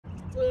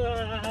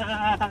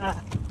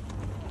Ah.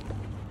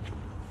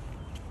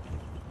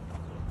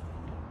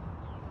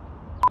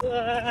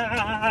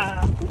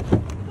 Ah.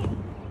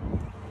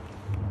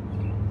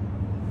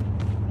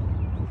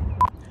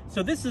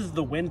 So this is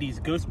the Wendy's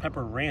Ghost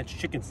Pepper Ranch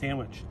chicken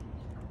sandwich.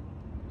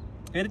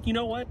 And you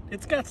know what?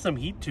 It's got some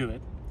heat to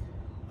it.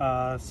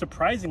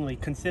 Surprisingly,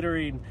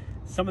 considering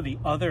some of the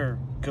other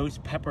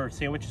ghost pepper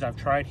sandwiches I've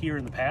tried here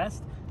in the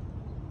past,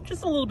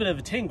 just a little bit of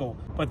a tingle,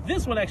 but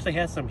this one actually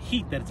has some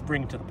heat that it's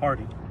bringing to the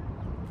party.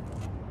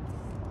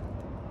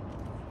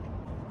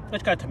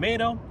 It's got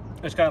tomato,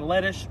 it's got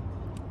lettuce,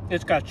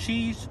 it's got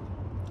cheese,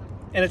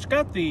 and it's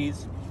got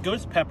these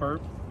ghost pepper,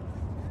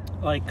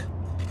 like,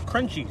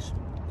 crunchies,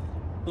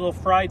 little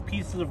fried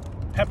pieces of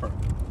pepper.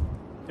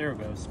 There it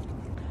goes.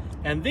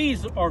 And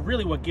these are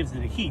really what gives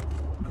it a heat.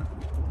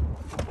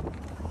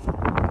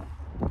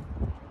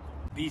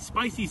 The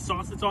spicy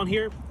sauce that's on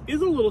here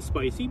is a little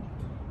spicy,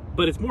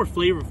 but it's more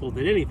flavorful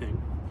than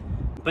anything.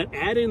 But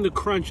add in the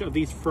crunch of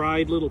these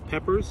fried little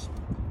peppers,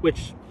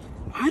 which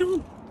I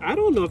don't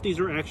know if these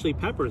are actually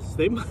peppers.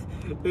 They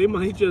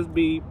might just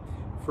be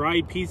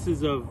fried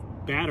pieces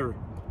of batter.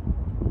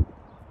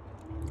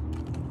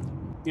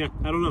 Yeah,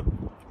 I don't know.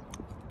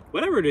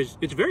 Whatever it is,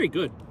 it's very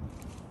good.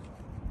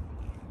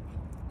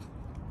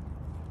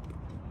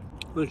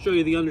 Let me show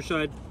you the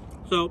underside.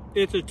 So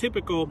it's a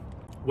typical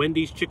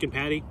Wendy's chicken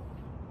patty.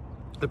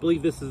 I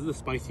believe this is the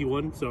spicy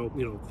one, so,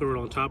 you know, throw it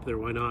on top there,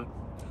 why not?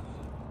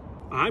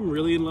 I'm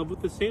really in love with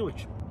this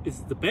sandwich.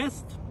 Is it the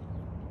best?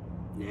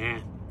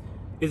 Nah.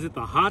 Is it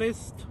the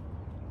hottest?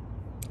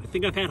 I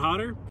think I've had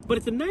hotter, but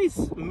it's a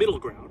nice middle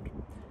ground,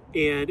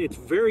 and it's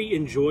very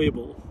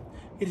enjoyable.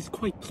 It is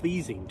quite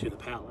pleasing to the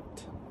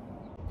palate.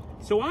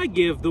 So I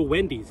give the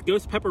Wendy's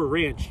Ghost Pepper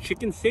Ranch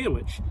chicken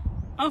sandwich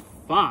a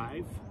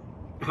 5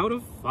 out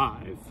of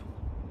 5.